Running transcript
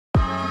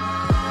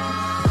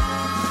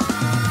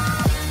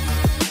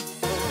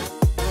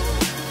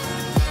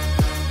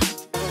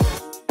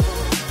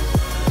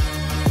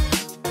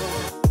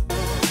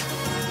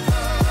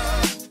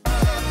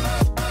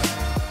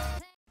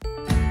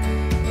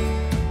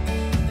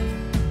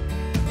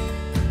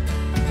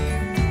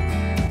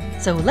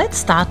So let's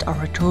start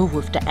our tour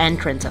with the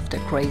entrance of the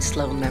Grey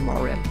Sloan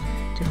Memorial.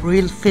 The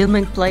real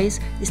filming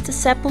place is the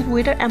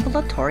Sepulveda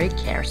Ambulatory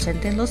Care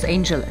Center in Los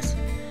Angeles.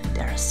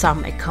 There are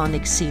some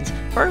iconic scenes,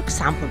 for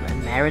example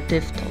when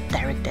Meredith told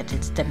Derek that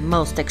it's the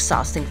most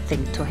exhausting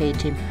thing to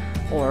hate him,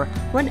 or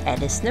when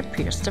Edison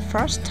appears the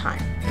first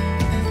time.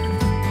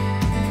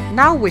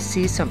 Now we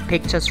see some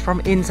pictures from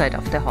inside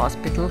of the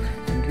hospital,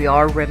 and we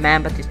all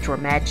remember these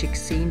dramatic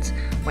scenes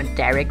when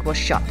Derek was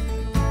shot.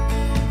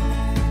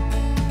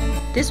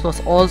 This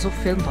was also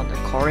filmed on the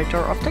corridor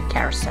of the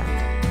care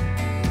center.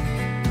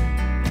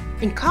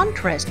 In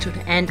contrast to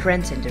the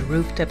entrance and the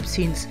rooftop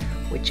scenes,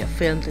 which are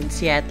filmed in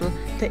Seattle,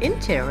 the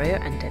interior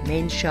and the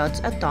main shots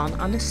are done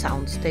on a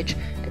soundstage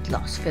at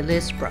Los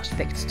Feliz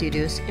Prospect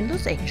Studios in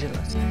Los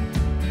Angeles.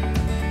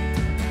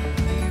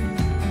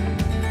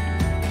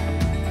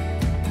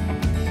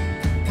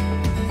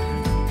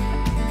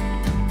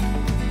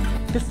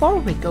 Before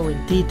we go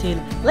in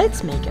detail,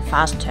 let's make a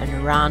fast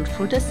turnaround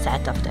through the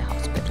set of the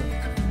hospital.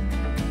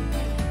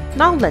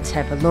 Now let's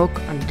have a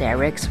look on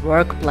Derek's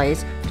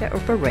workplace, the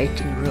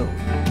operating room.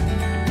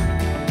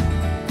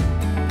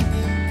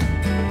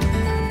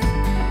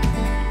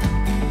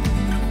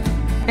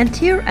 And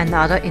here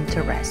another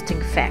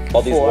interesting fact.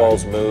 All these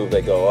walls move,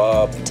 they go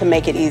up. To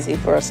make it easy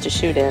for us to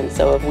shoot in,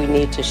 so if we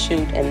need to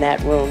shoot in that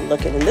room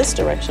looking in this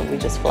direction, we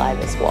just fly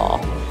this wall.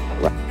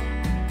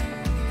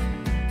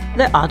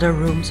 The other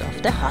rooms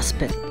of the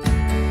hospital.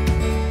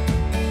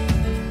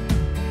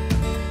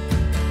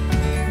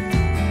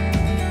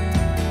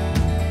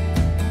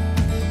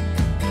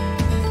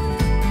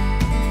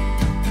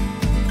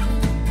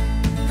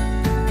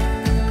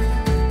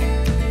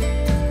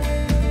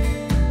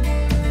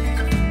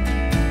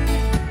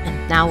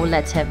 And now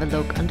let's have a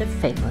look on the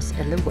famous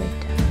elevator.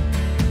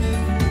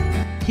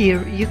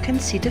 Here you can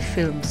see the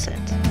film set.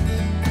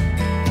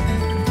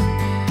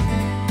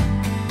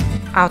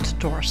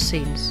 Outdoor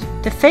scenes.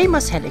 The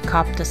famous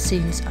helicopter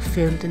scenes are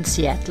filmed in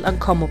Seattle on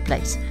Como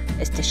Place.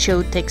 As the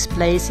show takes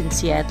place in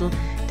Seattle,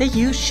 they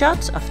use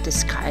shots of the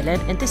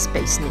skyline and the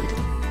Space Needle.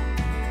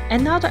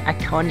 Another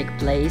iconic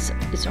place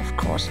is of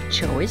course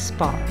Joey's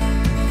bar.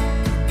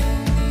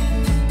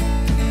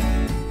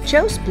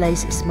 Joe's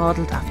place is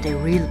modeled after a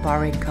real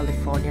bar in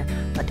California,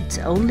 but it's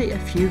only a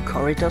few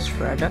corridors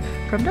further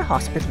from the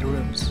hospital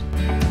rooms.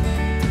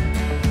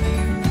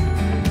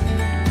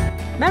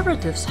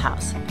 Meredith's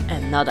house,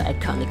 another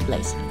iconic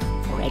place.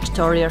 For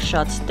exterior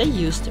shots, they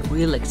used a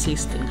real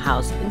existing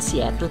house in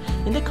Seattle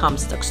in the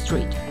Comstock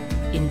Street.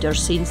 Indoor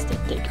scenes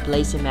that take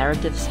place in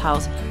Meredith's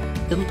house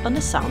filmed on a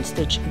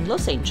soundstage in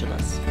Los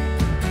Angeles.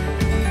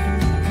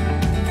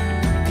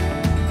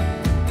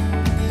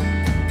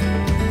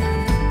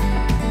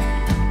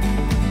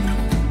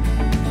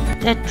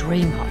 The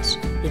dream house.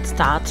 It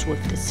starts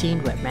with the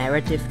scene where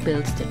Meredith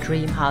builds the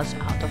dream house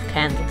out of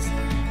candles.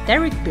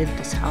 Derek built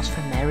this house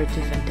for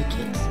Meredith and the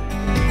kids.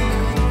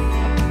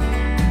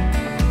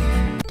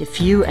 The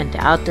view and the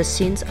outdoor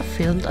scenes are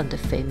filmed on the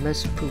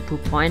famous Poo-Poo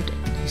Point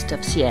east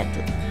of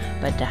Seattle,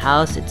 but the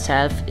house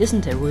itself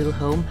isn't a real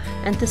home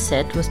and the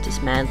set was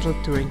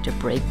dismantled during the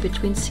break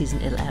between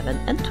season 11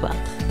 and 12.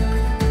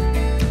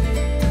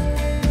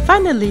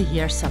 Finally,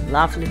 here are some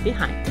lovely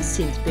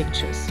behind-the-scenes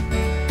pictures.